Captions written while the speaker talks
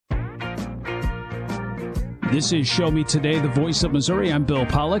This is Show Me Today, the voice of Missouri. I'm Bill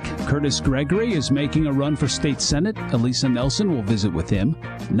Pollack. Curtis Gregory is making a run for state senate. Elisa Nelson will visit with him.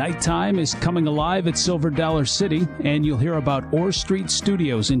 Nighttime is coming alive at Silver Dollar City, and you'll hear about Orr Street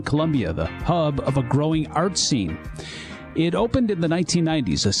Studios in Columbia, the hub of a growing art scene. It opened in the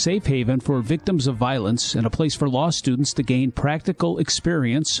 1990s, a safe haven for victims of violence and a place for law students to gain practical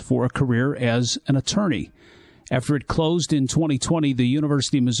experience for a career as an attorney. After it closed in 2020, the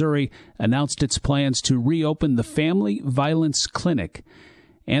University of Missouri announced its plans to reopen the Family Violence Clinic.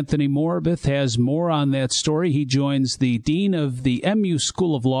 Anthony Morabith has more on that story. He joins the Dean of the MU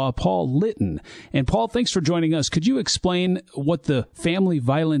School of Law, Paul Litton. And Paul, thanks for joining us. Could you explain what the Family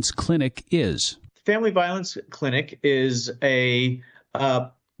Violence Clinic is? Family Violence Clinic is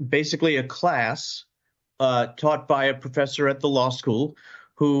basically a class taught by a professor at the law school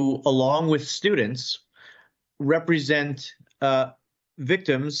who, along with students, represent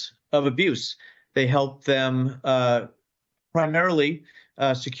victims of abuse. They help them primarily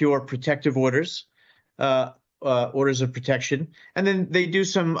secure protective orders, orders of protection. And then they do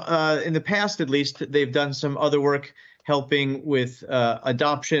some, in the past at least, they've done some other work helping with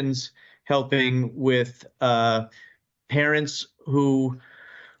adoptions, helping with parents who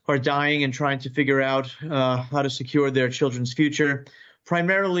are dying and trying to figure out how to secure their children's future.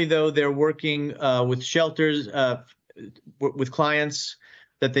 Primarily, though, they're working with shelters, with clients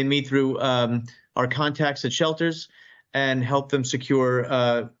that they meet through our contacts at shelters and help them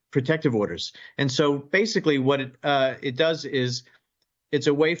secure protective orders. And so basically what it does is it's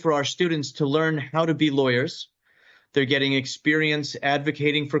a way for our students to learn how to be lawyers. They're getting experience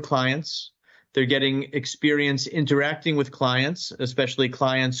advocating for clients. They're getting experience interacting with clients, especially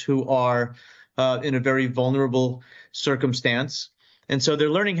clients who are in a very vulnerable circumstance. And so they're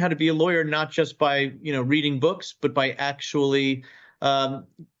learning how to be a lawyer, not just by, reading books, but by actually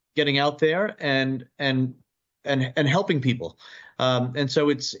getting out there and helping people. And so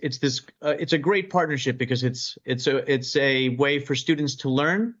it's a great partnership because it's a way for students to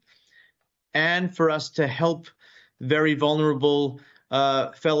learn and for us to help very vulnerable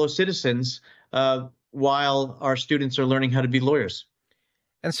fellow citizens while our students are learning how to be lawyers.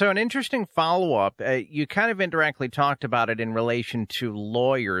 And so an interesting follow-up, you kind of indirectly talked about it in relation to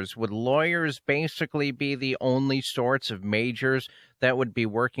lawyers. Would lawyers basically be the only sorts of majors that would be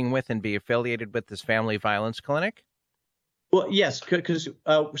working with and be affiliated with this Family Violence Clinic? Well, yes, because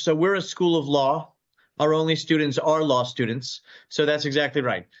so we're a school of law. Our only students are law students. So that's exactly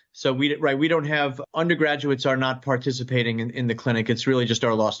right. So we don't have undergraduates are not participating in the clinic. It's really just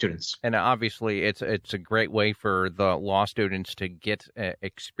our law students. And obviously, it's a great way for the law students to get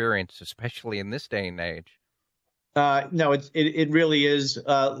experience, especially in this day and age. No, it really is.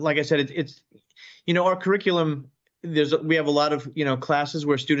 Like I said, it's our curriculum. We have a lot of classes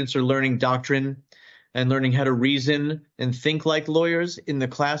where students are learning doctrine and learning how to reason and think like lawyers in the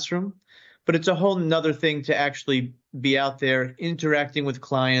classroom. But it's a whole nother thing to actually be out there interacting with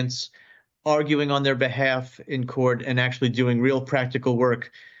clients, arguing on their behalf in court, and actually doing real practical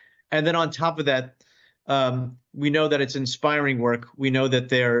work. And then on top of that, we know that it's inspiring work. We know that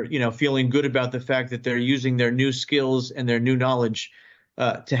they're, feeling good about the fact that they're using their new skills and their new knowledge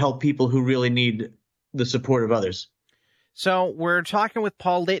to help people who really need the support of others. So we're talking with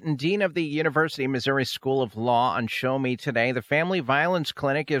Paul Litton, Dean of the University of Missouri School of Law, on Show Me Today. The Family Violence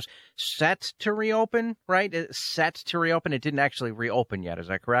Clinic is set to reopen, right? It's set to reopen. It didn't actually reopen yet. Is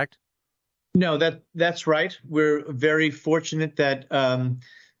that correct? No, that's right. We're very fortunate that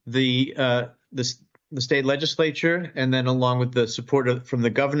the state legislature, and then along with the support from the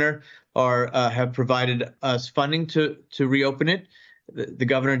governor, have provided us funding to reopen it. The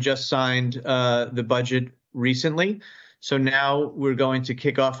governor just signed the budget recently. So now we're going to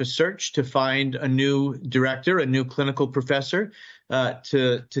kick off a search to find a new director, a new clinical professor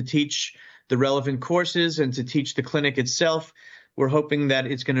to teach the relevant courses and to teach the clinic itself. We're hoping that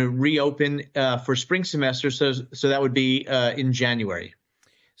it's going to reopen for spring semester. So that would be in January.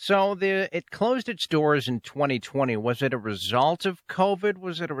 So it closed its doors in 2020. Was it a result of COVID?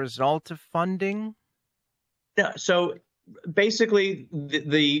 Was it a result of funding? Yeah, so basically,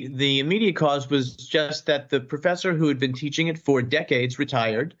 the immediate cause was just that the professor who had been teaching it for decades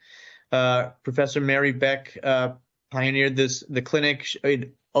retired. Professor Mary Beck pioneered the clinic.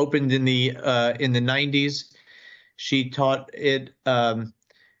 It opened in the 90s. She taught it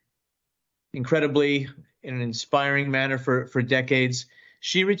incredibly in an inspiring manner for decades.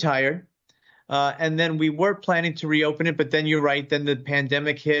 She retired. And then we were planning to reopen it, but then you're right. Then the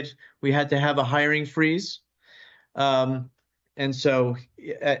pandemic hit. We had to have a hiring freeze. And so,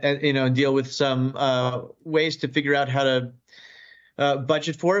 deal with some ways to figure out how to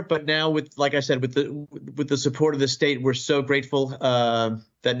budget for it. But now, like I said, with the support of the state, we're so grateful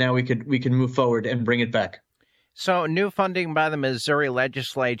that now we can move forward and bring it back. So new funding by the Missouri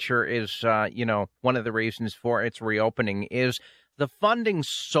legislature is, one of the reasons for its reopening. Is the funding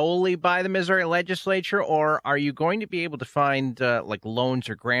solely by the Missouri legislature, or are you going to be able to find like loans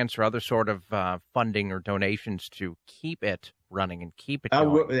or grants or other sort of funding or donations to keep it running and keep it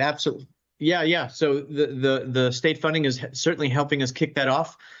going? Absolutely. Yeah. So the state funding is certainly helping us kick that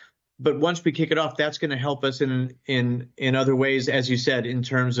off. But once we kick it off, that's going to help us in other ways, as you said, in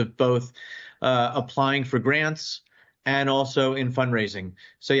terms of both applying for grants and also in fundraising.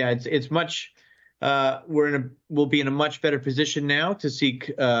 So yeah, it's much. We'll be in a much better position now to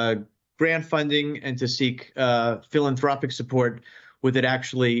seek grant funding and to seek philanthropic support with it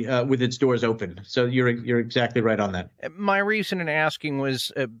actually with its doors open. So you're exactly right on that. My reason in asking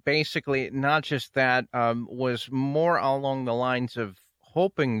was basically not just that, was more along the lines of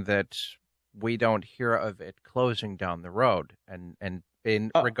hoping that we don't hear of it closing down the road and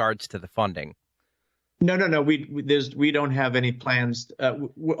in regards to the funding. No. We don't have any plans.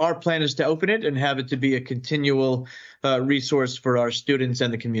 Our plan is to open it and have it to be a continual resource for our students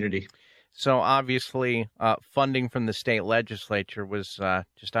and the community. So obviously, funding from the state legislature was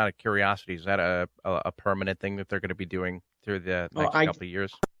just out of curiosity. Is that a permanent thing that they're going to be doing through the next couple of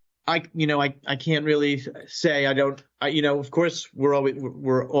years? I can't really say. Of course,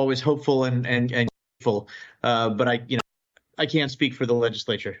 we're always hopeful and hopeful, but I can't speak for the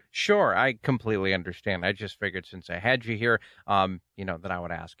legislature. Sure, I completely understand. I just figured since I had you here, that I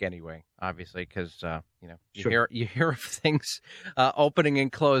would ask anyway. Obviously, because Sure. you hear of things opening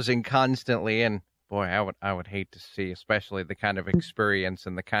and closing constantly, and boy, I would hate to see, especially the kind of experience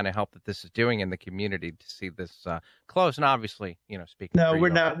and the kind of help that this is doing in the community, to see this close. And obviously, speaking. No, we're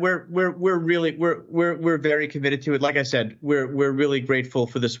not. We're very committed to it. Like I said, we're really grateful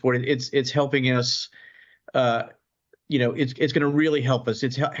for the support. It's helping us. It's going to really help us.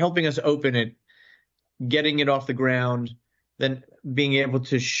 It's helping us open it, getting it off the ground, then being able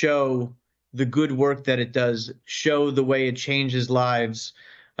to show the good work that it does, show the way it changes lives.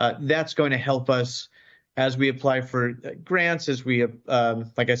 That's going to help us as we apply for grants, as we,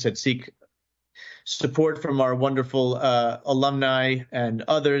 like I said, seek support from our wonderful alumni and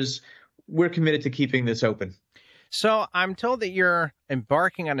others. We're committed to keeping this open. So I'm told that you're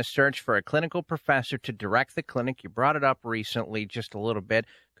embarking on a search for a clinical professor to direct the clinic. You brought it up recently just a little bit.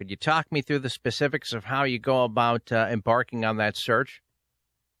 Could you talk me through the specifics of how you go about embarking on that search?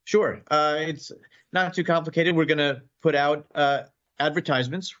 Sure. It's not too complicated. We're going to put out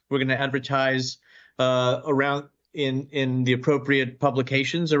advertisements. We're going to advertise around in the appropriate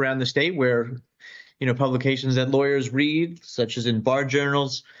publications around the state where, publications that lawyers read, such as in bar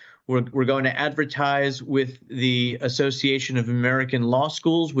journals. We're going to advertise with the Association of American Law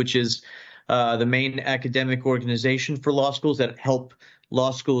Schools, which is the main academic organization for law schools that help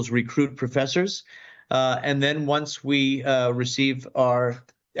law schools recruit professors. And then once we receive our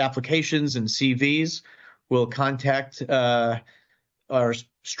applications and CVs, we'll contact our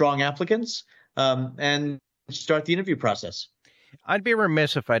strong applicants and start the interview process. I'd be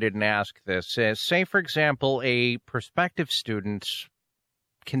remiss if I didn't ask this. Say, for example, a prospective student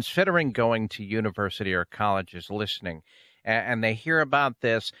considering going to university or college is listening, and they hear about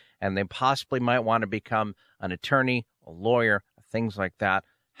this, and they possibly might want to become an attorney, a lawyer, things like that.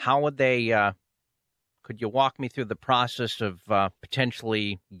 How would they, could you walk me through the process of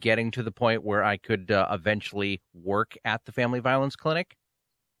potentially getting to the point where I could eventually work at the family violence clinic?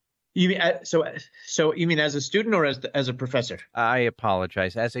 You mean, so you mean as a student or as a professor? I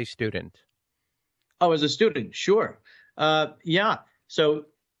apologize. As a student. Oh, as a student, sure. Yeah. So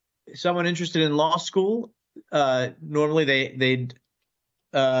someone interested in law school, normally they'd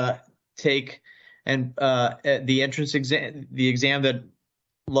take the entrance exam, the exam that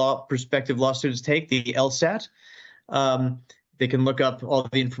prospective law students take, the LSAT. They can look up all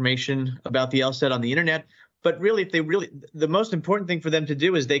the information about the LSAT on the internet. But really, the most important thing for them to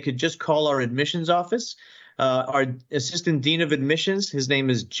do is they could just call our admissions office. Our assistant dean of admissions, his name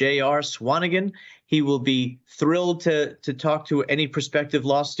is J.R. Swanigan. He will be thrilled to talk to any prospective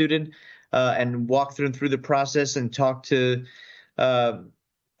law student and walk them through the process and talk to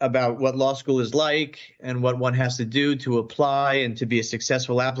about what law school is like and what one has to do to apply and to be a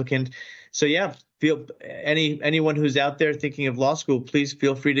successful applicant. So yeah, anyone who's out there thinking of law school, please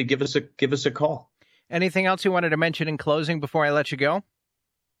feel free to give us a call. Anything else you wanted to mention in closing before I let you go?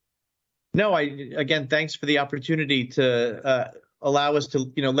 No, again, thanks for the opportunity to allow us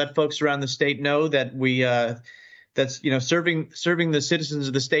to, let folks around the state know that we, serving the citizens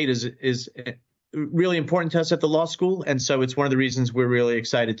of the state is really important to us at the law school. And so it's one of the reasons we're really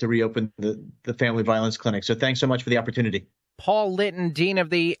excited to reopen the Family Violence Clinic. So thanks so much for the opportunity. Paul Litton, Dean of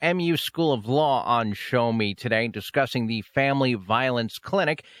the MU School of Law, on Show Me today, discussing the Family Violence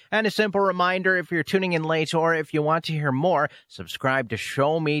Clinic. And a simple reminder, if you're tuning in late or if you want to hear more, subscribe to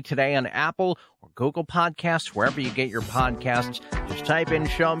Show Me Today on Apple or Google Podcasts, wherever you get your podcasts. Just type in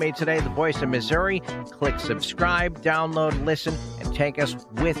Show Me Today, the voice of Missouri, click subscribe, download, listen, and take us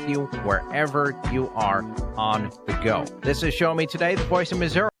with you wherever you are on the go. This is Show Me Today, the voice of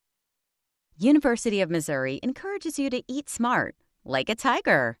Missouri. University of Missouri encourages you to eat smart, like a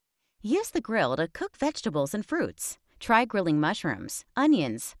tiger. Use the grill to cook vegetables and fruits. Try grilling mushrooms,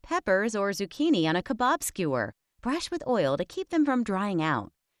 onions, peppers, or zucchini on a kebab skewer. Brush with oil to keep them from drying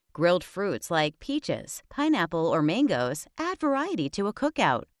out. Grilled fruits like peaches, pineapple, or mangoes add variety to a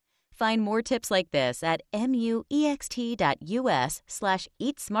cookout. Find more tips like this at muext.us/eat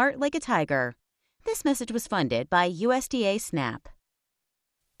smart like a tiger. This message was funded by USDA SNAP.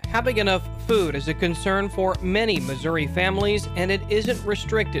 Having enough food is a concern for many Missouri families, and it isn't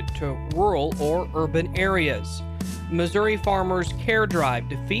restricted to rural or urban areas. Missouri Farmers Care Drive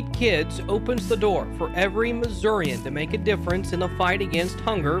to Feed Kids opens the door for every Missourian to make a difference in the fight against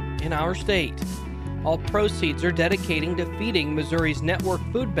hunger in our state. All proceeds are dedicating to feeding Missouri's network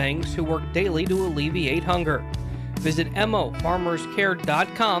food banks who work daily to alleviate hunger. Visit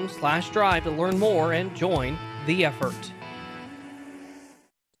mofarmerscare.com/drive to learn more and join the effort.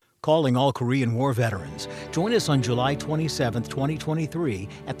 Calling all Korean War veterans. Join us on July 27, 2023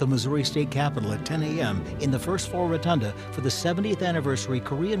 at the Missouri State Capitol at 10 a.m. in the first floor rotunda for the 70th anniversary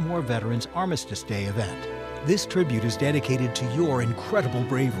Korean War Veterans Armistice Day event. This tribute is dedicated to your incredible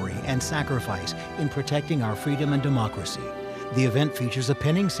bravery and sacrifice in protecting our freedom and democracy. The event features a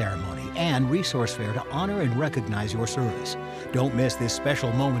pinning ceremony and resource fair to honor and recognize your service. Don't miss this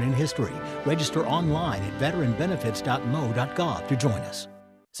special moment in history. Register online at veteranbenefits.mo.gov to join us.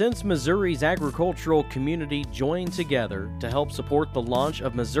 Since Missouri's agricultural community joined together to help support the launch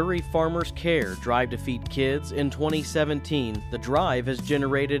of Missouri Farmers Care Drive to Feed Kids in 2017, the drive has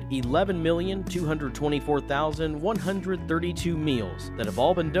generated 11,224,132 meals that have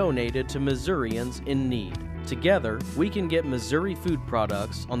all been donated to Missourians in need. Together, we can get Missouri food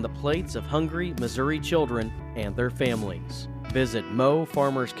products on the plates of hungry Missouri children and their families. Visit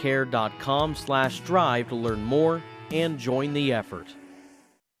mofarmerscare.com/drive to learn more and join the effort.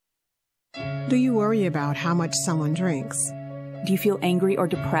 Do you worry about how much someone drinks? Do you feel angry or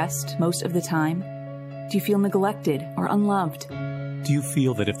depressed most of the time? Do you feel neglected or unloved? Do you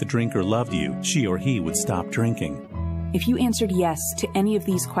feel that if the drinker loved you, she or he would stop drinking? If you answered yes to any of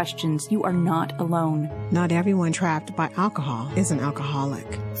these questions, you are not alone. Not everyone trapped by alcohol is an alcoholic.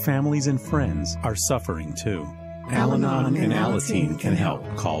 Families and friends are suffering too. Al-Anon and Alateen can help.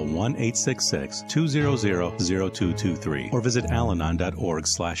 Call 1-866-200-0223 or visit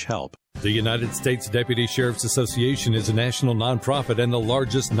alanon.org/help. The United States Deputy Sheriff's Association is a national nonprofit and the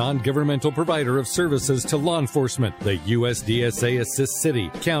largest non-governmental provider of services to law enforcement. The USDSA assists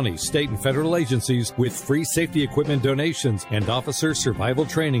city, county, state, and federal agencies with free safety equipment donations and officer survival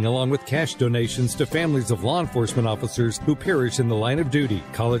training, along with cash donations to families of law enforcement officers who perish in the line of duty,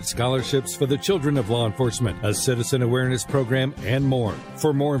 college scholarships for the children of law enforcement, a citizen awareness program, and more.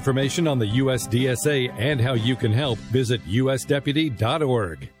 For more information on the USDSA and how you can help, visit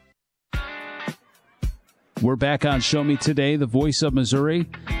usdeputy.org. We're back on Show Me Today, the voice of Missouri.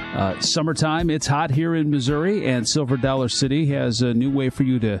 Summertime, it's hot here in Missouri, and Silver Dollar City has a new way for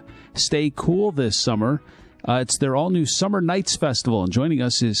you to stay cool this summer. It's their all-new Summer Nights Festival, and joining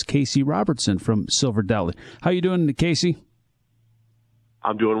us is Casey Robertson from Silver Dollar. How you doing, Casey?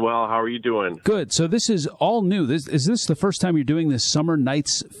 I'm doing well. How are you doing? Good. So this is all new. Is this the first time you're doing this Summer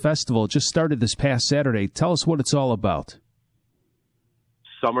Nights Festival? It just started this past Saturday. Tell us what it's all about.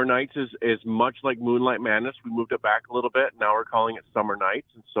 Summer Nights is much like Moonlight Madness. We moved it back a little bit. Now we're calling it Summer Nights.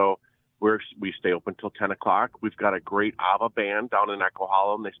 And so we stay open till 10 o'clock. We've got a great ABBA band down in Echo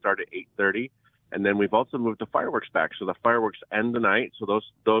Hollow, and they start at 8:30. And then we've also moved the fireworks back. So the fireworks end the night. So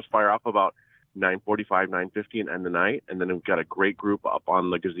those fire off about 9:45, 9:50 and end the night. And then we've got a great group up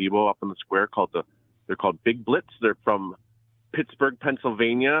on the gazebo up in the square they're called Big Blitz. They're from Pittsburgh,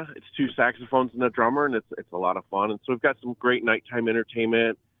 Pennsylvania. It's two saxophones and a drummer, and it's a lot of fun. And so we've got some great nighttime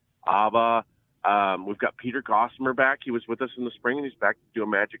entertainment. ABBA. We've got Peter Gossamer back. He was with us in the spring, and he's back to do a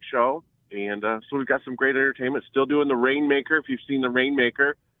magic show. And so we've got some great entertainment. Still doing the Rainmaker. If you've seen the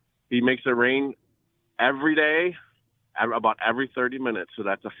Rainmaker, he makes it rain every day, about every 30 minutes. So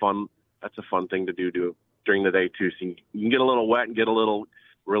that's a fun thing to do during the day too. So you can get a little wet and get a little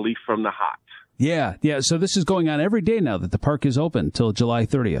relief from the hot. Yeah. So this is going on every day now that the park is open till July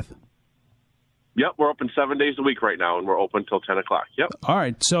 30th. Yep, we're open 7 days a week right now, and we're open till 10 o'clock. Yep. All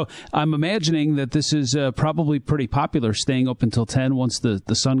right. So I'm imagining that this is probably pretty popular, staying open till 10. Once the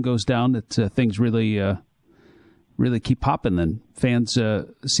sun goes down, that things really keep popping. Then fans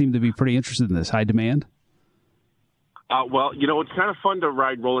seem to be pretty interested in this. High demand? Well, it's kind of fun to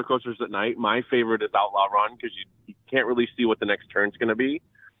ride roller coasters at night. My favorite is Outlaw Run because you can't really see what the next turn's going to be.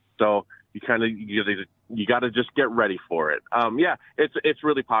 So you got to just get ready for it. Yeah, it's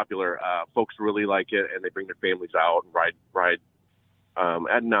really popular. Folks really like it, and they bring their families out and ride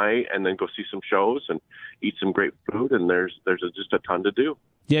at night, and then go see some shows and eat some great food. And there's just a ton to do.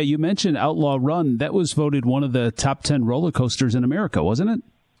 Yeah, you mentioned Outlaw Run. That was voted one of the top 10 roller coasters in America, wasn't it?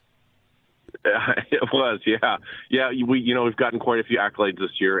 It was, yeah. We've gotten quite a few accolades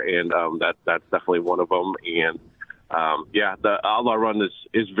this year, and that's definitely one of them. And the Outlaw Run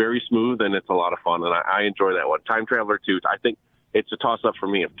is very smooth, and it's a lot of fun, and I enjoy that one. Time Traveler too. I think it's a toss-up for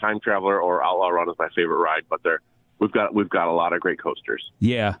me if Time Traveler or Outlaw Run is my favorite ride. But we've got a lot of great coasters.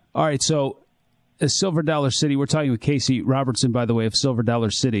 Yeah. All right. So, Silver Dollar City. We're talking with Casey Robertson, by the way, of Silver Dollar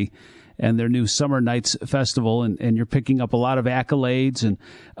City, and their new Summer Nights Festival, and you're picking up a lot of accolades. And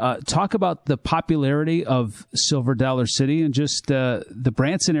talk about the popularity of Silver Dollar City and just the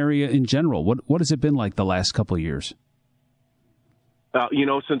Branson area in general. What has it been like the last couple of years?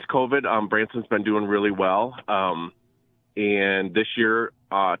 Since COVID, Branson's been doing really well. And this year,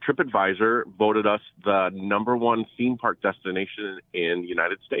 TripAdvisor voted us the #1 theme park destination in the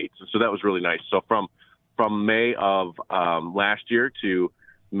United States. And so that was really nice. So from May of last year to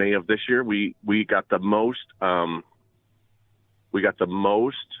May of this year, we got the most #1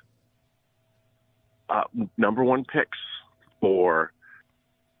 picks for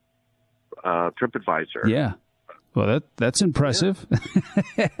TripAdvisor. Yeah. Well, that's impressive.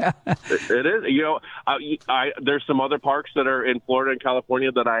 Yeah. It is. There's some other parks that are in Florida and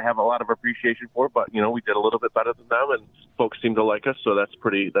California that I have a lot of appreciation for, but we did a little bit better than them, and folks seem to like us, so that's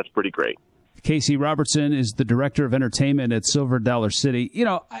pretty great. Casey Robertson is the director of entertainment at Silver Dollar City.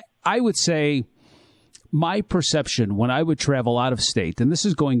 I would say my perception when I would travel out of state, and this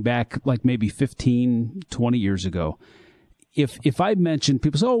is going back like maybe 15, 20 years ago, if I mentioned,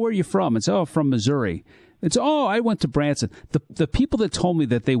 people say, "Oh, where are you from?" It's, "Oh, from Missouri." It's, "Oh, I went to Branson." The people that told me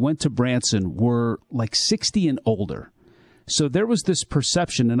that they went to Branson were like 60 and older. So there was this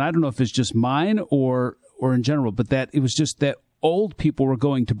perception, and I don't know if it's just mine or in general, but that it was just that old people were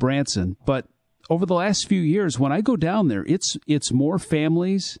going to Branson. But over the last few years, when I go down there, it's more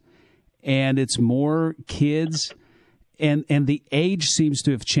families and it's more kids, and the age seems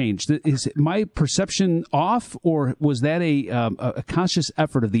to have changed. Is my perception off, or was that a conscious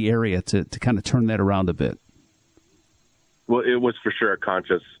effort of the area to kind of turn that around a bit? Well, it was for sure a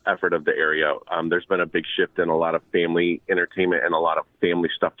conscious effort of the area. There's been a big shift in a lot of family entertainment and a lot of family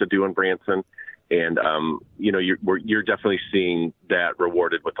stuff to do in Branson. And, you're definitely seeing that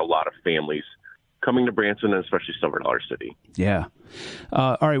rewarded with a lot of families coming to Branson, and especially Silver Dollar City. Yeah.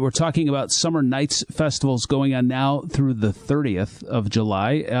 All right, we're talking about Summer Nights Festivals going on now through the 30th of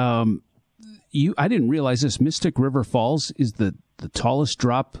July. I didn't realize this. Mystic River Falls is the tallest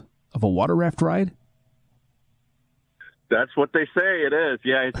drop of a water raft ride? That's what they say it is.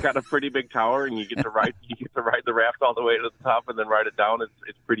 Yeah, it's got a pretty big tower, and you get to ride the raft all the way to the top and then ride it down.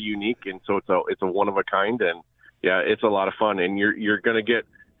 It's pretty unique, and so it's a one of a kind, and yeah, it's a lot of fun. And you're gonna get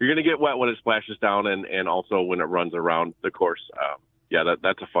wet when it splashes down, and also when it runs around the course.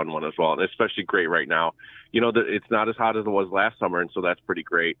 That's a fun one as well, and especially great right now. It's not as hot as it was last summer, and so that's pretty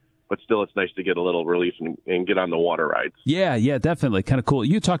great. But still, it's nice to get a little relief and get on the water rides. Yeah, definitely. Kind of cool.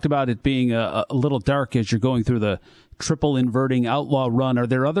 You talked about it being a little dark as you're going through the triple inverting Outlaw Run. Are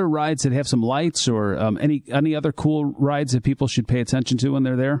there other rides that have some lights, or any other cool rides that people should pay attention to when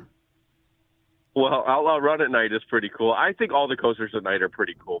they're there? Well, Outlaw Run at night is pretty cool. I think all the coasters at night are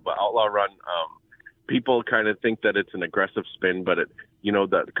pretty cool, but Outlaw Run, people kind of think that it's an aggressive spin, but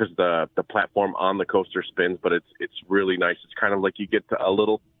because the platform on the coaster spins, but it's really nice. It's kind of like you get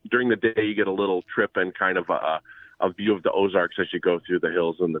during the day, you get a little trip and kind of a view of the Ozarks as you go through the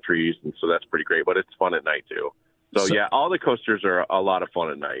hills and the trees, and so that's pretty great. But it's fun at night too. So yeah, all the coasters are a lot of fun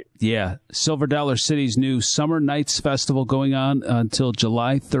at night. Yeah, Silver Dollar City's new Summer Nights Festival going on until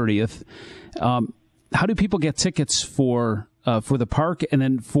July 30th. How do people get tickets for the park and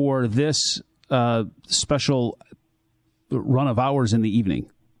then for this special run of hours in the evening?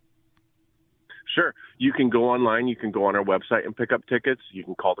 Sure. You can go online. You can go on our website and pick up tickets. You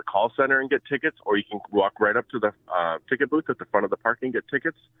can call the call center and get tickets, or you can walk right up to the ticket booth at the front of the park and get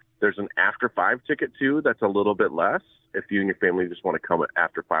tickets. There's an after 5 ticket, too. That's a little bit less if you and your family just want to come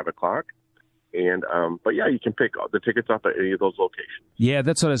after 5 o'clock. And but yeah, you can pick the tickets up at any of those locations. Yeah,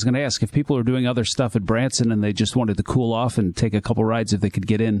 that's what I was going to ask. If people are doing other stuff at Branson and they just wanted to cool off and take a couple rides, if they could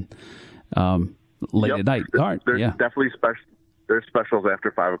get in late at night. All right, there's definitely there's specials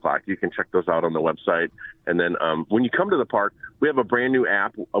after 5 o'clock. You can check those out on the website. And then when you come to the park, we have a brand new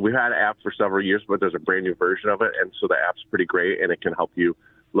app. We've had an app for several years, but there's a brand new version of it. And so the app's pretty great, and it can help you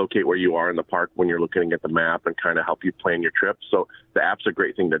locate where you are in the park when you're looking at the map and kind of help you plan your trip. So the app's a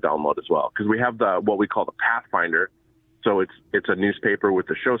great thing to download as well, because we have what we call the Pathfinder. So it's a newspaper with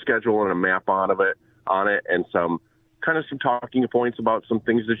the show schedule and a map on it, and some talking points about some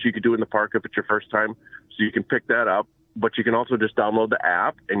things that you could do in the park if it's your first time. So you can pick that up. But you can also just download the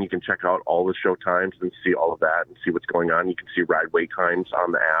app, and you can check out all the show times and see all of that and see what's going on. You can see ride wait times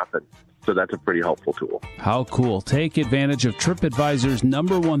on the app, and so that's a pretty helpful tool. How cool. Take advantage of TripAdvisor's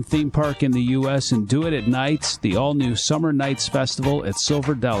 #1 theme park in the U.S. and do it at night. The all-new Summer Nights Festival at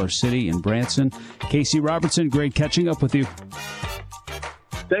Silver Dollar City in Branson. Casey Robertson, great catching up with you.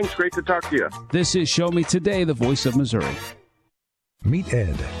 Thanks. Great to talk to you. This is Show Me Today, the voice of Missouri. Meet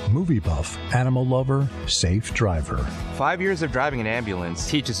Ed, movie buff, animal lover, safe driver. 5 years of driving an ambulance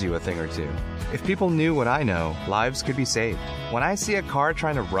teaches you a thing or two. If people knew what I know, lives could be saved. When I see a car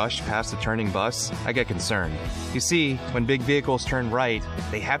trying to rush past a turning bus, I get concerned. You see, when big vehicles turn right,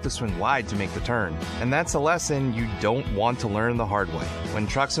 they have to swing wide to make the turn. And that's a lesson you don't want to learn the hard way. When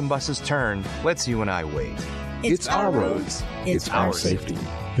trucks and buses turn, let's you and I wait. It's our roads. It's our safety.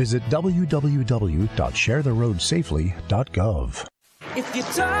 Visit www.sharetheroadsafely.gov. If you're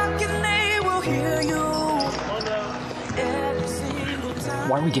talking, they will hear you.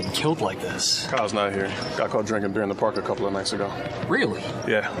 Why are we getting killed like this? Kyle's not here. Got caught drinking beer in the park a couple of nights ago. Really?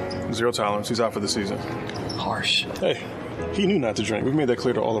 Yeah. 0 tolerance. He's out for the season. Harsh. Hey, he knew not to drink. We've made that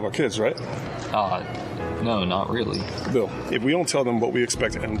clear to all of our kids, right? No, not really. Bill, if we don't tell them what we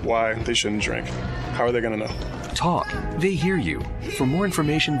expect and why they shouldn't drink, how are they going to know? Talk. They hear you. For more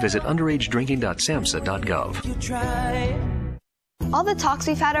information, visit underagedrinking.samhsa.gov. You try. All the talks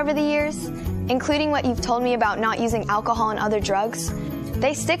we've had over the years, including what you've told me about not using alcohol and other drugs,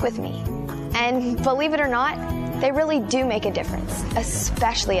 they stick with me. And believe it or not, they really do make a difference,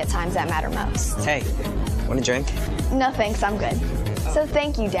 especially at times that matter most. Hey, want a drink? No thanks, I'm good. So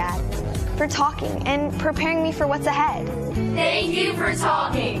thank you, Dad, for talking and preparing me for what's ahead. Thank you for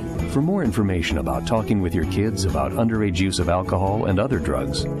talking. For more information about talking with your kids about underage use of alcohol and other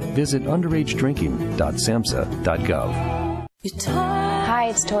drugs, visit underagedrinking.samhsa.gov. Hi,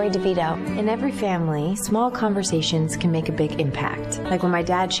 it's Tori DeVito. In every family, small conversations can make a big impact, like when my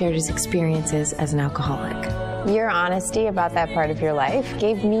dad shared his experiences as an alcoholic. Your honesty about that part of your life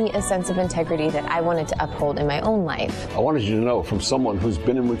gave me a sense of integrity that I wanted to uphold in my own life. I wanted you to know, from someone who's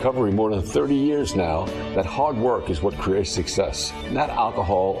been in recovery more than 30 years now, that hard work is what creates success, not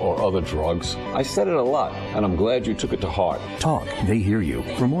alcohol or other drugs. I said it a lot, and I'm glad you took it to heart. Talk. They hear you.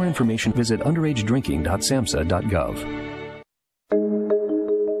 For more information, visit underagedrinking.samhsa.gov.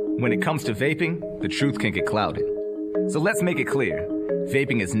 When it comes to vaping, the truth can get clouded. So let's make it clear.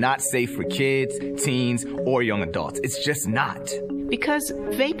 Vaping is not safe for kids, teens, or young adults. It's just not. Because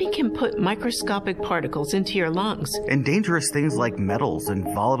vaping can put microscopic particles into your lungs. And dangerous things like metals and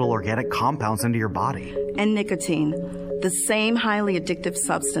volatile organic compounds into your body. And nicotine, the same highly addictive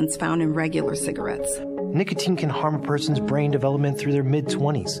substance found in regular cigarettes. Nicotine can harm a person's brain development through their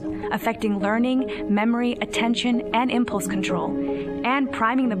mid-20s, affecting learning, memory, attention, and impulse control, and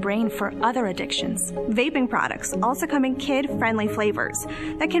priming the brain for other addictions. Vaping products also come in kid-friendly flavors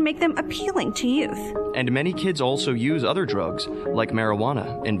that can make them appealing to youth. And many kids also use other drugs, like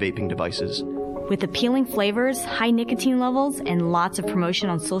marijuana, in vaping devices. With appealing flavors, high nicotine levels, and lots of promotion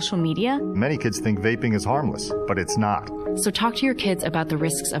on social media, many kids think vaping is harmless, but it's not. So talk to your kids about the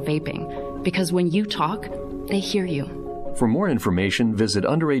risks of vaping, because when you talk, they hear you. For more information, visit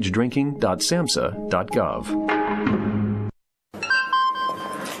underagedrinking.samhsa.gov.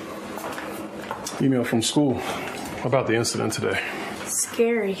 Email from school about the incident today.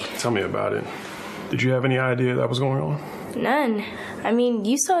 Scary. Tell me about it. Did you have any idea that was going on? None. I mean,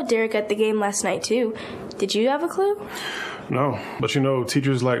 you saw Derek at the game last night, too. Did you have a clue? No, but you know,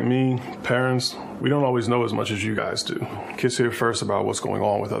 teachers like me, parents, we don't always know as much as you guys do. Kids hear first about what's going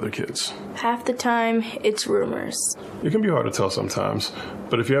on with other kids. Half the time, it's rumors. It can be hard to tell sometimes,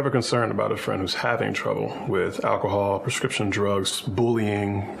 but if you're ever concerned about a friend who's having trouble with alcohol, prescription drugs,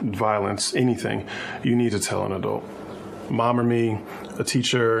 bullying, violence, anything, you need to tell an adult. Mom or me, a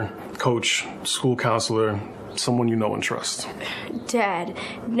teacher, coach, school counselor, someone you know and trust. Dad,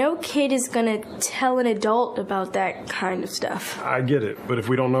 no kid is gonna tell an adult about that kind of stuff. I get it, but if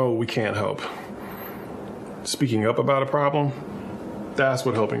we don't know, we can't help. Speaking up about a problem, That's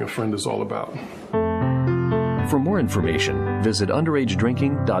what helping a friend is all about. For more information, visit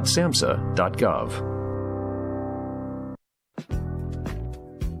underagedrinking.samhsa.gov.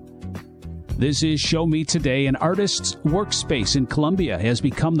 This is Show Me Today. An artist's workspace in Columbia has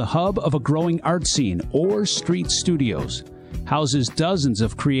become the hub of a growing art scene. Orr Street Studios houses dozens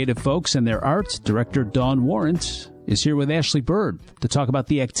of creative folks and their art. Director Dawn Warrant is here with Ashley Bird to talk about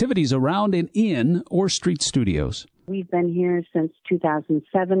the activities around and in Orr Street Studios. We've been here since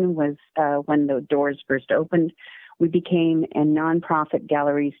 2007 was when the doors first opened. We became a nonprofit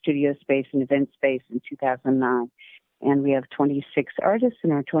gallery, studio space, and event space in 2009. And we have 26 artists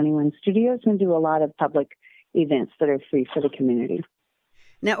in our 21 studios and do a lot of public events that are free for the community.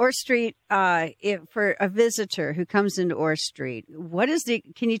 Now, Orr Street, for a visitor who comes into Orr Street,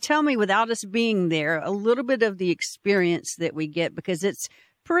 can you tell me, without us being there, a little bit of the experience that we get? Because it's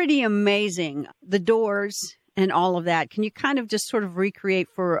pretty amazing, the doors and all of that. Can you kind of just sort of recreate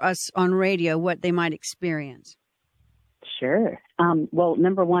for us on radio what they might experience? Sure. Well,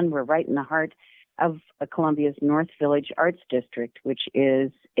 number one, we're right in the heart of Columbia's North Village Arts District, which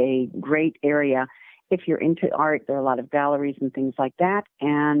is a great area. If you're into art, there are a lot of galleries and things like that.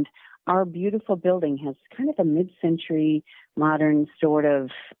 And our beautiful building has kind of a mid-century modern sort of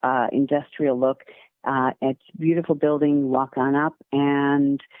industrial look. It's a beautiful building. Walk on up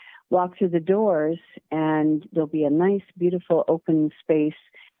and walk through the doors, and there'll be a nice, beautiful open space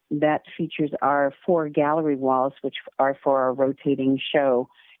that features our 4 gallery walls, which are for our rotating show.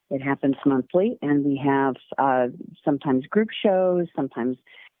 It happens monthly, and we have sometimes group shows, sometimes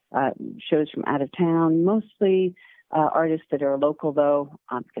shows from out of town, mostly artists that are local, though,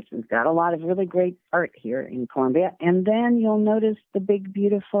 because we've got a lot of really great art here in Columbia. And then you'll notice the big,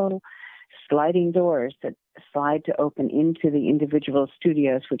 beautiful sliding doors that slide to open into the individual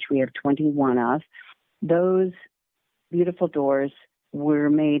studios, which we have 21 of. Those beautiful doors were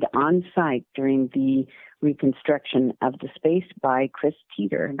made on site during the reconstruction of the space by Chris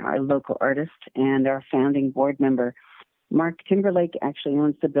Teeter, our local artist and our founding board member. Mark Timberlake actually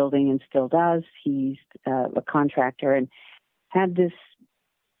owns the building and still does. He's a contractor and had this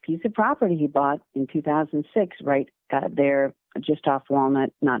piece of property he bought in 2006 right there just off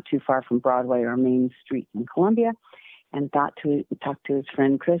Walnut, not too far from Broadway or Main Street in Columbia, and talked to his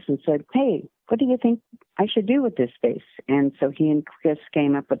friend Chris and said, "Hey, what do you think I should do with this space?" And so he and Chris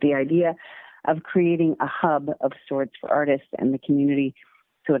came up with the idea of creating a hub of sorts for artists and the community.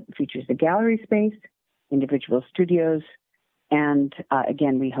 So it features a gallery space, individual studios, and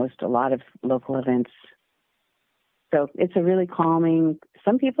again, we host a lot of local events. So it's a really calming,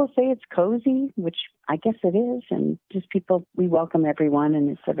 some people say it's cozy, which I guess it is, and just we welcome everyone, and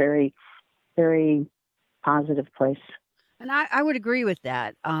it's a very, very positive place. And I would agree with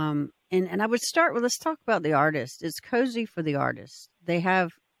that. And I would start with, let's talk about the artist. It's cozy for the artist. They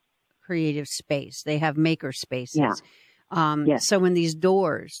have creative space. They have maker spaces. Yeah. Yes. So when these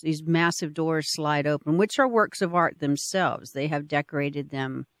massive doors slide open, which are works of art themselves, they have decorated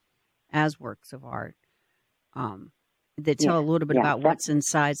them as works of art. They tell a little bit about what's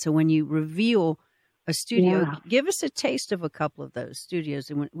inside. So when you reveal a studio, give us a taste of a couple of those studios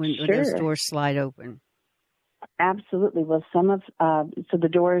when those doors slide open. Absolutely. Well, so the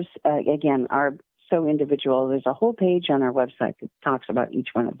doors, again, are so individual. There's a whole page on our website that talks about each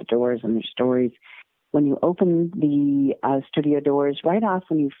one of the doors and their stories. When you open the studio doors, right off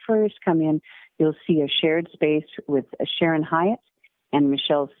when you first come in, you'll see a shared space with Sharon Hyatt and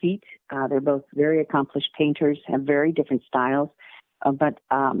Michelle Seat. They're both very accomplished painters, have very different styles, but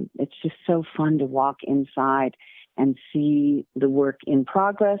it's just so fun to walk inside and see the work in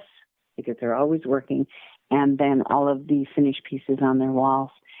progress, because they're always working, and then all of the finished pieces on their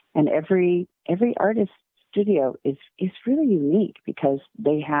walls. And every artist's studio is really unique because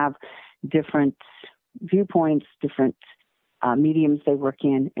they have different viewpoints, different mediums they work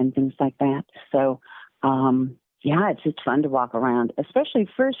in, and things like that. So, it's just fun to walk around. Especially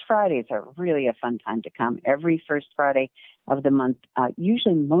First Fridays are really a fun time to come. Every first Friday of the month,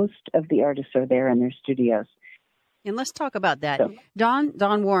 usually most of the artists are there in their studios. And let's talk about that. So,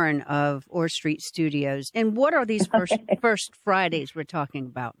 Dawn Warren of Orr Street Studios. And what are these first Fridays we're talking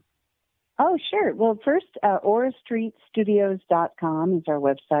about? Oh, sure. Well, first, orrstreetstudios.com is our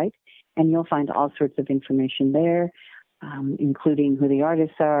website, and you'll find all sorts of information there, including who the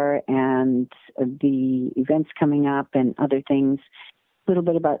artists are and the events coming up and other things, a little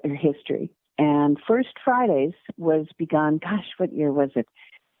bit about their history. And First Fridays was begun, what year was it?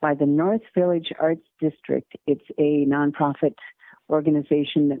 By the North Village Arts District. It's a nonprofit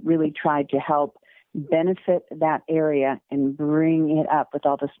organization that really tried to help benefit that area and bring it up with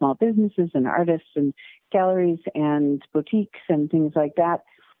all the small businesses and artists and galleries and boutiques and things like that.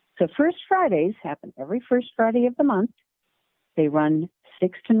 So First Fridays happen every first Friday of the month. They run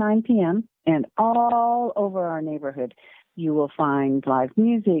 6 to 9 p.m. and all over our neighborhood you will find live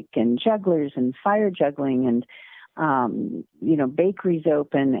music and jugglers and fire juggling and bakeries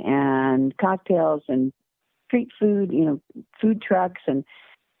open and cocktails and street food, food trucks and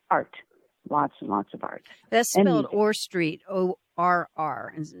art. Lots and lots of art. That's spelled Orr Street,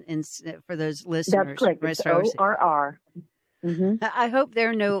 O-R-R, and for those listeners. That's correct. It's O-R-R. Mm-hmm. I hope there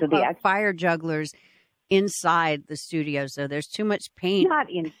are no fire jugglers inside the studios, though. There's too much paint.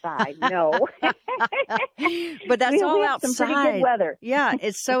 Not inside, no. But that's all outside. Some pretty good weather. Yeah,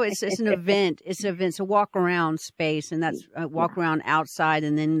 it's an event. It's an event. It's a walk around space, and that's walk around outside,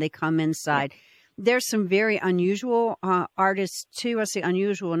 and then they come inside. There's some very unusual artists too. I say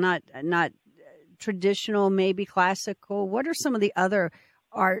unusual, not traditional, maybe classical. What are some of the other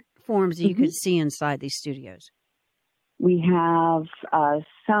art forms that you could see inside these studios? We have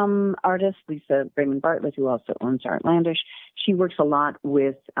some artists, Lisa Raymond Bartlett, who also owns Artlandish. She works a lot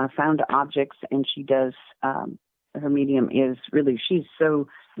with found objects, and she does, her medium is really, she's so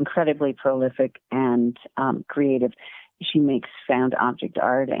incredibly prolific and creative. She makes found object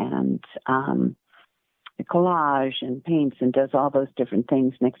art and collage and paints and does all those different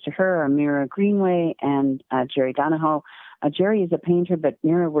things. Next to her are Mira Greenway and Jerry Donahoe. Jerry is a painter, but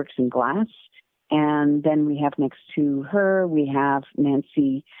Mira works in glass. And then we have next to her, we have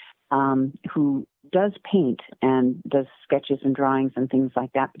Nancy, who does paint and does sketches and drawings and things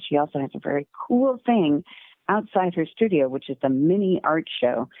like that. But she also has a very cool thing outside her studio, which is the Mini Art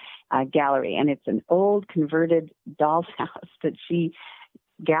Show gallery. And it's an old converted doll's house that she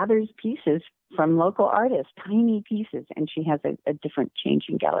gathers pieces from local artists, tiny pieces. And she has a different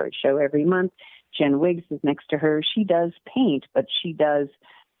changing gallery show every month. Jen Wiggs is next to her. She does paint, but she does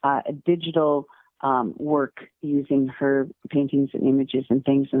a digital work using her paintings and images and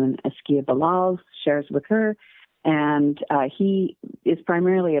things. And then Askia Bilal shares with her. And he is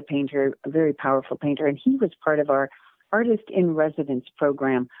primarily a painter, a very powerful painter. And he was part of our Artist in Residence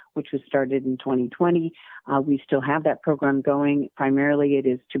program, which was started in 2020. We still have that program going. Primarily, it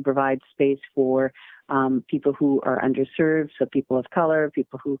is to provide space for people who are underserved, so people of color,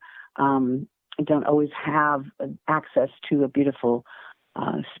 people who don't always have access to a beautiful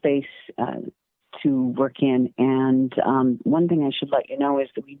space to work in. And one thing I should let you know is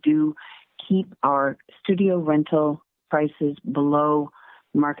that we do keep our studio rental prices below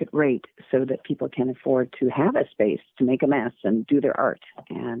market rate so that people can afford to have a space to make a mess and do their art.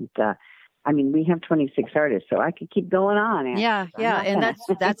 And we have 26 artists, so I could keep going on. Yeah, and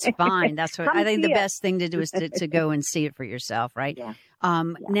that's fine. That's what I think the best thing to do is to go and see it for yourself, right? Yeah.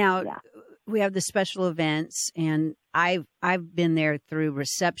 Now we have the special events, and I've been there through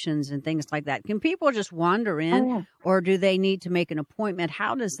receptions and things like that. Can people just wander in, or do they need to make an appointment?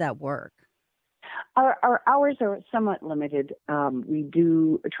 How does that work? Our hours are somewhat limited. We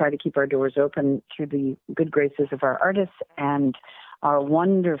do try to keep our doors open through the good graces of our artists and our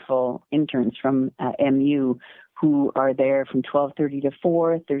wonderful interns from MU who are there from 12:30 to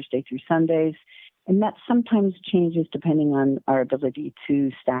 4, Thursday through Sundays. And that sometimes changes depending on our ability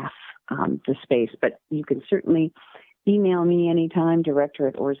to staff the space. But you can certainly email me anytime,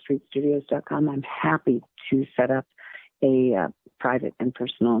 director@orrstreetstudios.com. I'm happy to set up a private and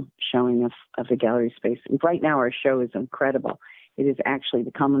personal showing of the gallery space. And right now our show is incredible. It is actually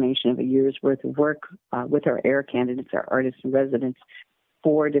the culmination of a year's worth of work with our AIR candidates, our artists in residence,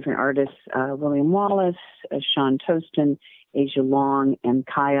 4 different artists, William Wallace, Sean Toston, Asia Long, and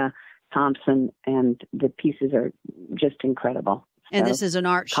Kaya Thompson, and the pieces are just incredible. And this is an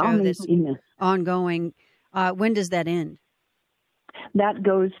art show that's ongoing. When does that end? That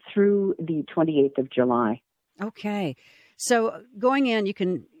goes through the 28th of July. Okay. So going in, you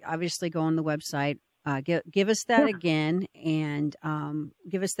can obviously go on the website. Give us that again, and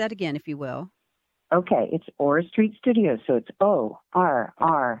give us that again, if you will. Okay. It's Orr Street Studios. So it's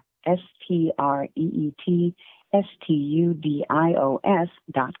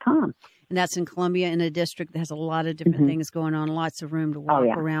ORRSTREETSTUDIOS.com. And that's in Columbia, in a district that has a lot of different things going on, lots of room to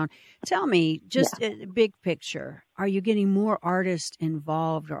walk around. Tell me, just big picture, are you getting more artists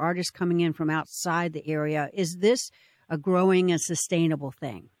involved or artists coming in from outside the area? Is this a growing and sustainable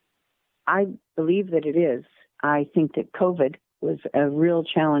thing? I believe that it is. I think that COVID was a real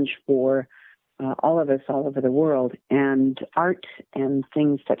challenge for all of us all over the world, and art and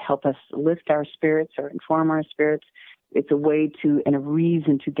things that help us lift our spirits or inform our spirits, it's a way to and a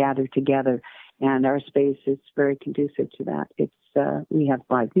reason to gather together And our space is very conducive to that. We have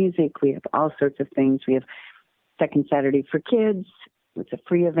live music. We have all sorts of things. We have Second Saturday for Kids. It's a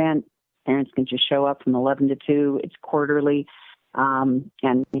free event. Parents can just show up from 11 to 2. It's quarterly, and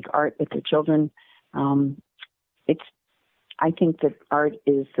make art with their children. I think that art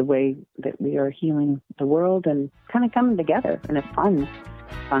is the way that we are healing the world and kind of coming together in a fun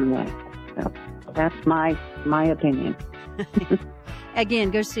way. So that's my opinion.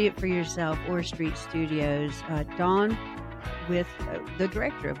 Again, go see it for yourself, Orr Street Studios. Dawn, with the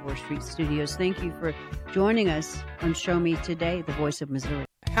director of Orr Street Studios, thank you for joining us on Show Me Today, the Voice of Missouri.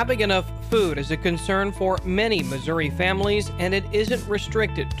 Having enough food is a concern for many Missouri families, and it isn't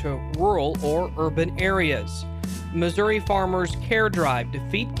restricted to rural or urban areas. Missouri Farmers Care Drive to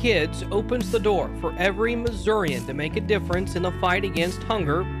Feed Kids opens the door for every Missourian to make a difference in the fight against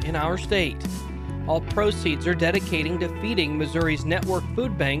hunger in our state. All proceeds are dedicating to feeding Missouri's network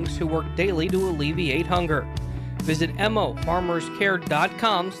food banks who work daily to alleviate hunger. Visit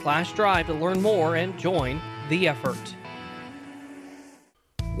mofarmerscare.com/drive to learn more and join the effort.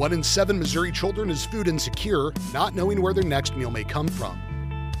 1 in 7 Missouri children is food insecure, not knowing where their next meal may come from.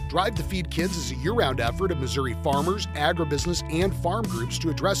 Drive to Feed Kids is a year-round effort of Missouri farmers, agribusiness, and farm groups to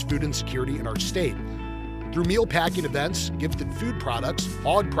address food insecurity in our state. Through meal packing events, gifted food products,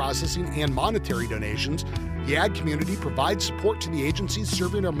 hog processing, and monetary donations, the ag community provides support to the agencies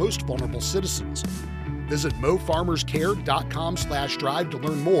serving our most vulnerable citizens. Visit mofarmerscare.com/drive to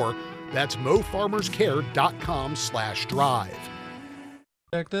learn more. That's mofarmerscare.com/drive.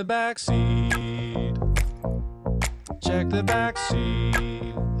 Check the back seat. Check the back seat.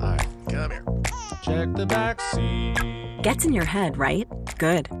 All right, come here. Check the back seat. Gets in your head, right?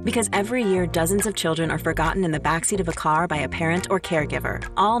 Good. Because every year, dozens of children are forgotten in the backseat of a car by a parent or caregiver.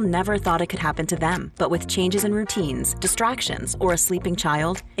 All never thought it could happen to them. But with changes in routines, distractions, or a sleeping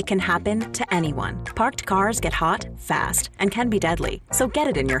child, it can happen to anyone. Parked cars get hot, fast, and can be deadly. So get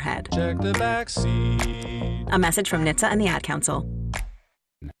it in your head. Check the back seat. A message from NHTSA and the Ad Council.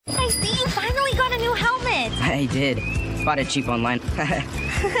 I see you finally got a new helmet. I did. Bought it cheap online.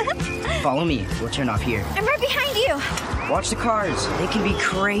 Follow me. We'll turn off here. I'm right behind you. Watch the cars. They can be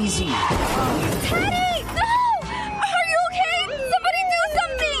crazy. Teddy! No! Are you okay? Somebody do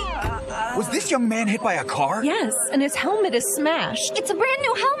something! Was this young man hit by a car? Yes, and his helmet is smashed. It's a brand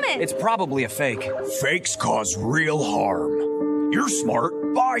new helmet. It's probably a fake. Fakes cause real harm. You're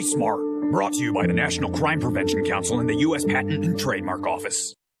smart. Buy smart. Brought to you by the National Crime Prevention Council and the U.S. Patent and Trademark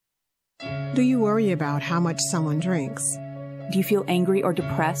Office. Do you worry about how much someone drinks? Do you feel angry or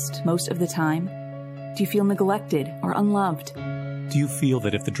depressed most of the time? Do you feel neglected or unloved? Do you feel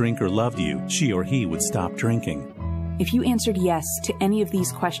that if the drinker loved you, she or he would stop drinking? If you answered yes to any of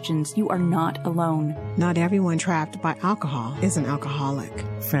these questions, you are not alone. Not everyone trapped by alcohol is an alcoholic.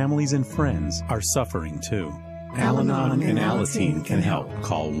 Families and friends are suffering too. Al-Anon and Alateen can help.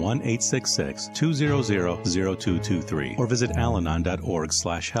 Call 1-866-200-0223 or visit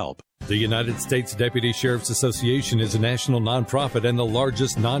alanon.org/help. The United States Deputy Sheriff's Association is a national nonprofit and the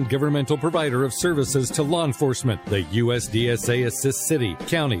largest non-governmental provider of services to law enforcement. The USDSA assists city,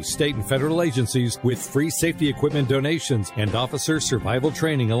 county, state, and federal agencies with free safety equipment donations and officer survival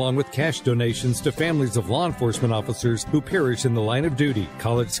training, along with cash donations to families of law enforcement officers who perish in the line of duty,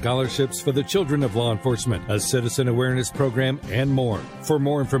 college scholarships for the children of law enforcement, a citizen awareness program, and more. For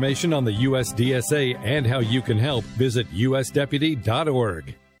more information on the USDSA and how you can help, visit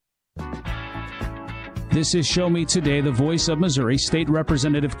usdeputy.org. This is Show Me Today, the Voice of Missouri. State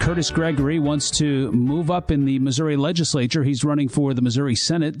Representative Curtis Gregory wants to move up in the Missouri legislature. He's running for the Missouri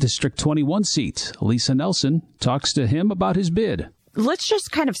Senate District 21 seat. Lisa Nelson talks to him about his bid. Let's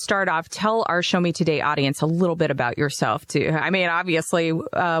just kind of start off. Tell our Show Me Today audience a little bit about yourself, too. I mean, obviously,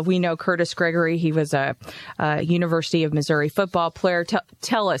 we know Curtis Gregory. He was a University of Missouri football player.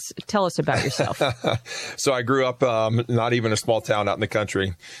 Tell us about yourself. So I grew up not even a small town out in the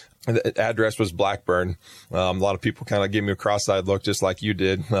country. The address was Blackburn. A lot of people kind of give me a cross-eyed look, just like you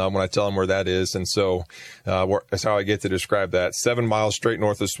did when I tell them where that is. And so that's how I get to describe that. 7 miles straight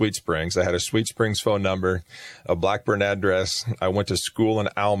north of Sweet Springs. I had a Sweet Springs phone number, a Blackburn address. I went to school in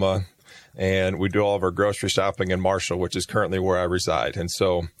Alma, and we do all of our grocery shopping in Marshall, which is currently where I reside. And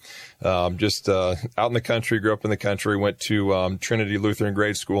so just out in the country, grew up in the country, went to Trinity Lutheran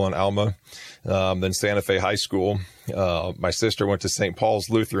Grade School in Alma, then Santa Fe High School. My sister went to St. Paul's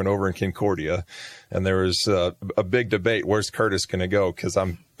Lutheran over in Concordia, and there was a big debate, where's Curtis going to go? Because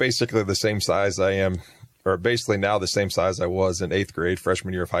I'm basically the same size I am or basically now the same size I was in 8th grade,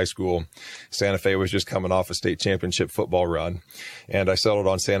 freshman year of high school. Santa Fe was just coming off a state championship football run. And I settled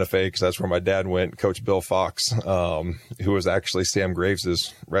on Santa Fe because that's where my dad went, Coach Bill Fox, who was actually Sam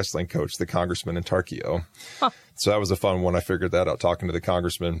Graves' wrestling coach, the congressman in Tarkio. Huh. So that was a fun one. I figured that out talking to the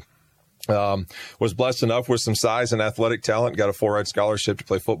congressman. Was blessed enough with some size and athletic talent, got a full-ride scholarship to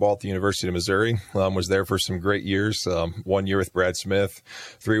play football at the University of Missouri, was there for some great years, 1 year with Brad Smith,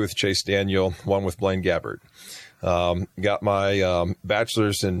 3 with Chase Daniel, 1 with Blaine Gabbert. Got my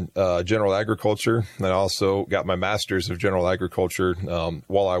bachelor's in general agriculture, and I also got my master's of general agriculture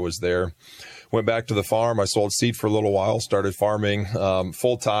while I was there. Went back to the farm. I sold seed for a little while, started farming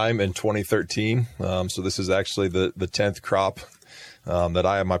full-time in 2013. So this is actually the 10th crop that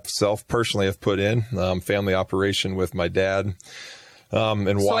I myself personally have put in, family operation with my dad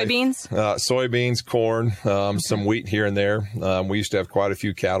and wife. Soybeans? Soybeans, corn, some wheat here and there. We used to have quite a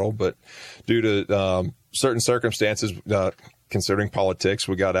few cattle, but due to certain circumstances, considering politics,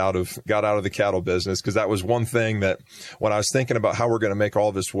 we got out of the cattle business, because that was one thing that when I was thinking about how we're going to make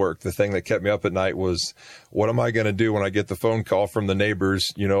all this work, the thing that kept me up at night was, what am I going to do when I get the phone call from the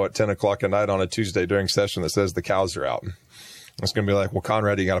neighbors, at 10 o'clock at night on a Tuesday during session that says the cows are out? It's going to be like, well,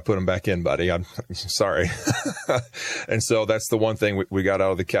 Conrad, you got to put them back in, buddy. I'm sorry. And so that's the one thing we got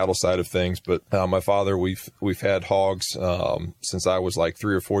out of the cattle side of things. But my father, we've had hogs since I was like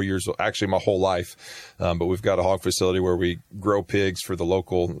 3 or 4 years old, actually my whole life. But we've got a hog facility where we grow pigs for a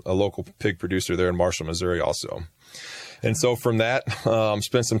local pig producer there in Marshall, Missouri also. And so from that,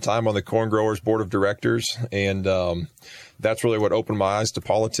 spent some time on the Corn Growers Board of Directors, and that's really what opened my eyes to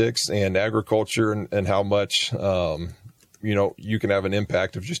politics and agriculture, and how much you can have an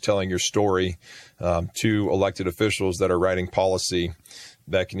impact of just telling your story to elected officials that are writing policy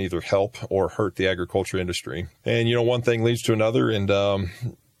that can either help or hurt the agriculture industry. And, one thing leads to another. And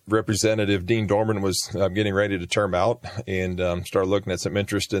Representative Dean Dorman was getting ready to term out, and started looking at some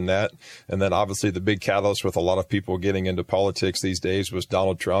interest in that. And then obviously the big catalyst with a lot of people getting into politics these days was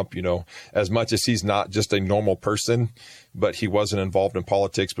Donald Trump. As much as he's not just a normal person, but he wasn't involved in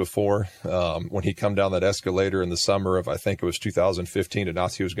politics before. When he come down that escalator in the summer of, I think it was 2015,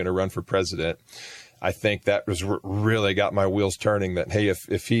 announced he was going to run for president, I think that was really got my wheels turning, that, hey,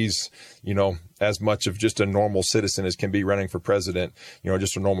 if he's, as much of just a normal citizen as can be running for president,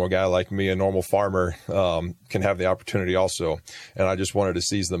 just a normal guy like me, a normal farmer, can have the opportunity also. And I just wanted to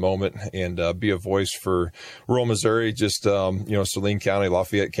seize the moment and be a voice for rural Missouri, just, Saline County,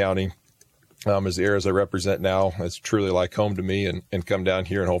 Lafayette County. As the areas I represent now, it's truly like home to me, and come down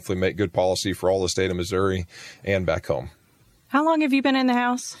here and hopefully make good policy for all the state of Missouri and back home. How long have you been in the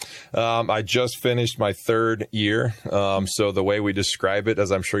House? I just finished my 3rd year. So the way we describe it,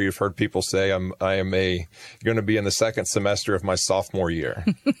 as I'm sure you've heard people say, I am going to be in the 2nd semester of my sophomore year.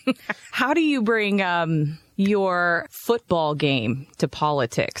 How do you bring your football game to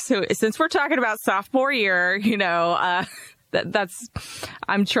politics? So since we're talking about sophomore year, that's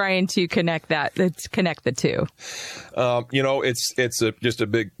I'm trying to connect the two. It's just a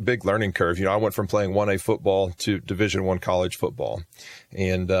big learning curve. I went from playing 1A football to Division I college football,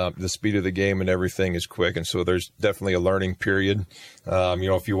 and the speed of the game and everything is quick, and so there's definitely a learning period.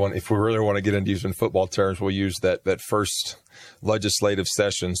 If we really want to get into using football terms, we'll use that first legislative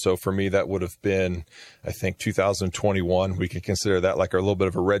session. So for me, that would have been, I think, 2021. We could consider that like a little bit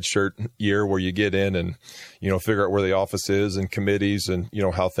of a red shirt year, where you get in and, figure out where the office is and committees and,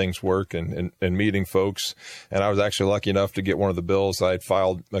 how things work and meeting folks. And I was actually lucky enough to get one of the bills I had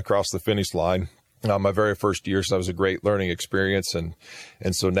filed across the finish line my very first year. So that was a great learning experience. And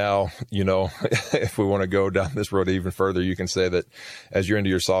so now, if we want to go down this road even further, you can say that as you're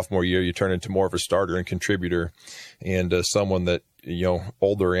into your sophomore year, you turn into more of a starter and contributor, and someone that,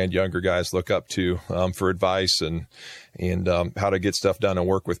 older and younger guys look up to for advice and how to get stuff done and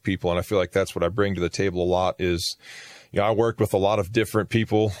work with people. And I feel like that's what I bring to the table a lot is, I worked with a lot of different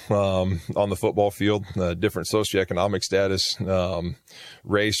people on the football field, different socioeconomic status,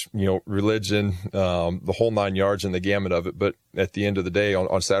 race, religion, the whole 9 yards and the gamut of it. But at the end of the day,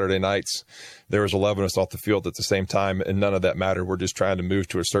 on Saturday nights, there was 11 of us off the field at the same time, and none of that mattered. We're just trying to move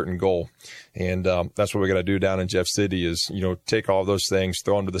to a certain goal. And that's what we got to do down in Jeff City is, take all of those things,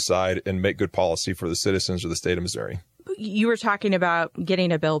 throw them to the side, and make good policy for the citizens of the state of Missouri. you were talking about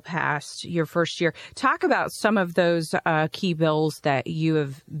getting a bill passed your first year. Talk about some of those key bills that you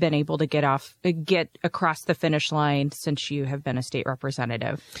have been able to get across the finish line since you have been a state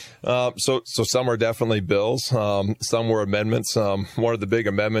representative. So some are definitely bills. Some were amendments. One of the big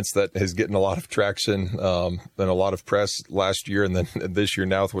amendments that has gotten a lot of traction and a lot of press last year and then this year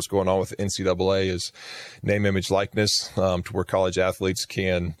now with what's going on with NCAA is name, image, likeness, to where college athletes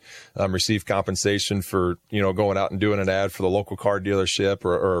can receive compensation for, going out and doing an ad for the local car dealership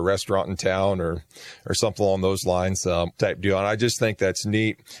or a restaurant in town or something along those lines type deal. And I just think that's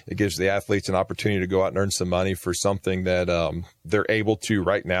neat. It gives the athletes an opportunity to go out and earn some money for something that they're able to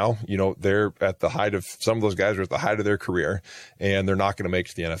right now. They're at the height of, some of those guys are at the height of their career and they're not going to make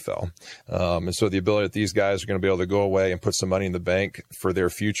it to the NFL. And so the ability that these guys are going to be able to go away and put some money in the bank for their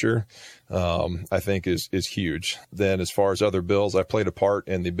future, I think is huge. Then as far as other bills, I played a part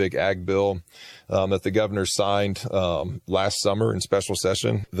in the big ag bill that the governor signed last summer in special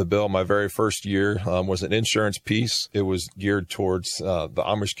session. The bill, my very first year, was an insurance piece. It was geared towards the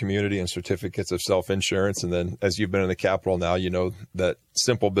Amish community and certificates of self-insurance. And then as you've been in the Capitol now, you know that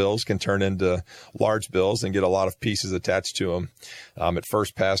simple bills can turn into large bills and get a lot of pieces attached to them. It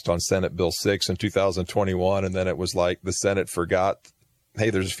first passed on Senate Bill 6 in 2021, and then it was like the Senate forgot, hey,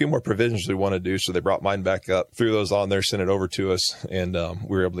 there's a few more provisions we want to do. So they brought mine back up, threw those on there, sent it over to us, and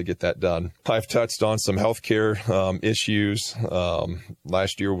we were able to get that done. I've touched on some healthcare issues.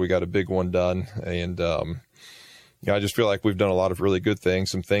 Last year, we got a big one done. And I just feel like we've done a lot of really good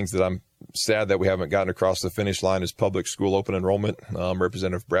things. Some things that I'm sad that we haven't gotten across the finish line is public school open enrollment.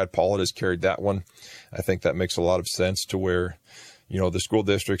 Representative Brad Pollitt has carried that one. I think that makes a lot of sense to where, the school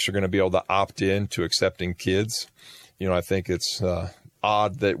districts are going to be able to opt in to accepting kids. I think it's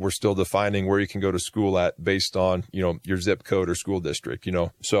odd that we're still defining where you can go to school at based on, your zip code or school district,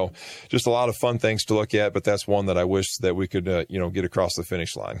 So just a lot of fun things to look at, but that's one that I wish that we could, get across the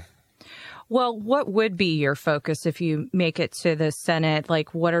finish line. Well, what would be your focus if you make it to the Senate?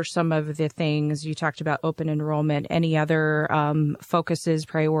 Like, what are some of the things you talked about, open enrollment, any other focuses,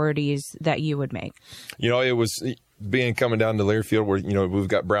 priorities that you would make? It was coming down to Learfield where, we've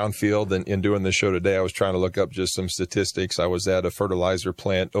got Brownfield and doing this show today, I was trying to look up just some statistics. I was at a fertilizer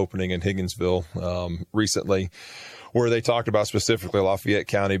plant opening in Higginsville recently, where they talked about specifically Lafayette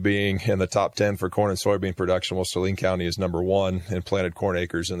County being in the top 10 for corn and soybean production, while Saline County is number 1 in planted corn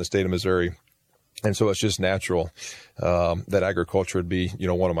acres in the state of Missouri. And so it's just natural that agriculture would be,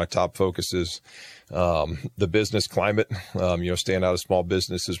 one of my top focuses. The business climate, staying out of small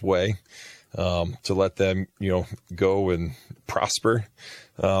businesses' way, to let them, go and prosper,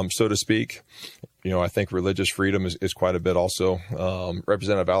 so to speak. I think religious freedom is quite a bit also.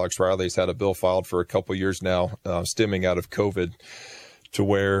 Representative Alex Riley's had a bill filed for a couple years now, stemming out of COVID, to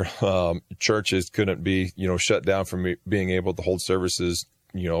where churches couldn't be, shut down from being able to hold services.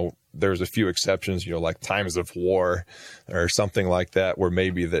 There's a few exceptions, like times of war or something like that, where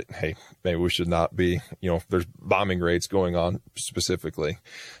maybe we should not be, there's bombing raids going on specifically.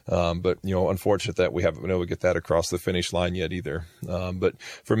 But, unfortunate that we haven't been able to get that across the finish line yet either. But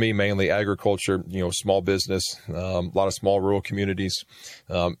for me, mainly agriculture, small business, a lot of small rural communities,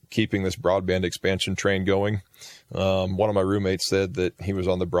 keeping this broadband expansion train going. One of my roommates said that he was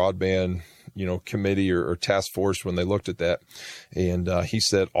on the broadband committee or task force when they looked at that. And he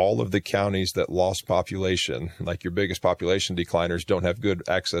said all of the counties that lost population, like your biggest population decliners, don't have good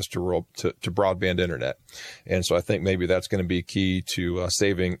access to broadband internet. And so I think maybe that's going to be key to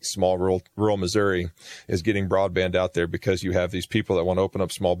saving small rural Missouri, is getting broadband out there, because you have these people that want to open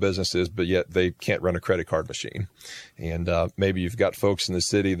up small businesses, but yet they can't run a credit card machine. And maybe you've got folks in the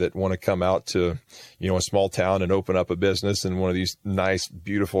city that want to come out to, a small town and open up a business in one of these nice,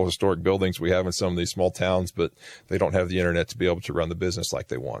 beautiful historic buildings we have in some of these small towns, but they don't have the internet to be able to run the business like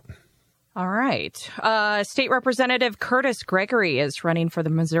they want. All right. State Representative Curtis Gregory is running for the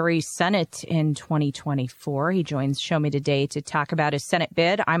Missouri Senate in 2024. He joins Show Me Today to talk about his Senate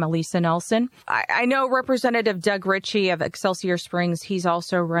bid. I'm Elisa Nelson. I know Representative Doug Ritchie of Excelsior Springs, he's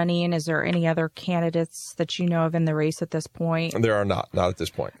also running. Is there any other candidates that you know of in the race at this point? There are not at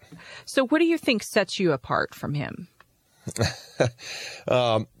this point. So what do you think sets you apart from him?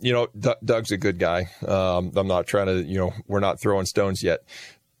 Doug's a good guy. I'm not trying to, we're not throwing stones yet.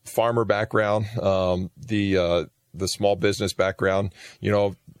 Farmer background, the small business background,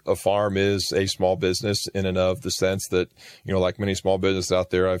 a farm is a small business in and of the sense that, like many small businesses out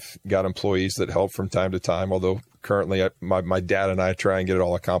there, I've got employees that help from time to time, although currently my dad and I try and get it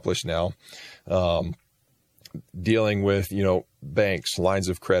all accomplished now. Dealing with, banks, lines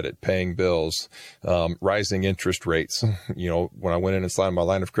of credit, paying bills, rising interest rates. When I went in and signed my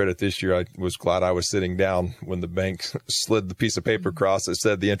line of credit this year, I was glad I was sitting down when the bank slid the piece of paper across that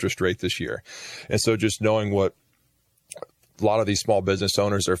said the interest rate this year. And so just knowing what a lot of these small business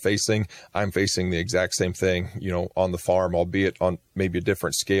owners are facing, I'm facing the exact same thing, on the farm, albeit on maybe a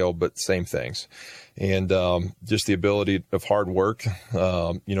different scale, but same things. And just the ability of hard work,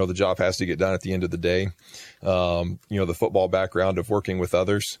 the job has to get done at the end of the day. The football background of working with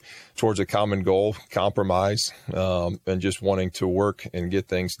others towards a common goal, compromise, and just wanting to work and get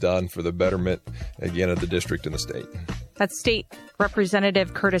things done for the betterment, again, of the district and the state. That's State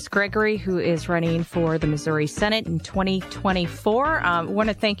Representative Curtis Gregory, who is running for the Missouri Senate in 2024. I want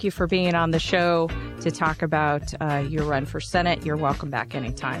to thank you for being on the show to talk about your run for Senate. You're welcome back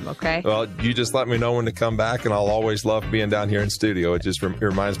anytime, okay? Well, you just let me know when to come back, and I'll always love being down here in studio. It just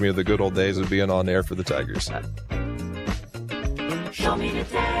reminds me of the good old days of being on air for the Tigers. Show me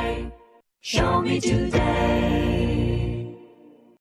today. Show me today.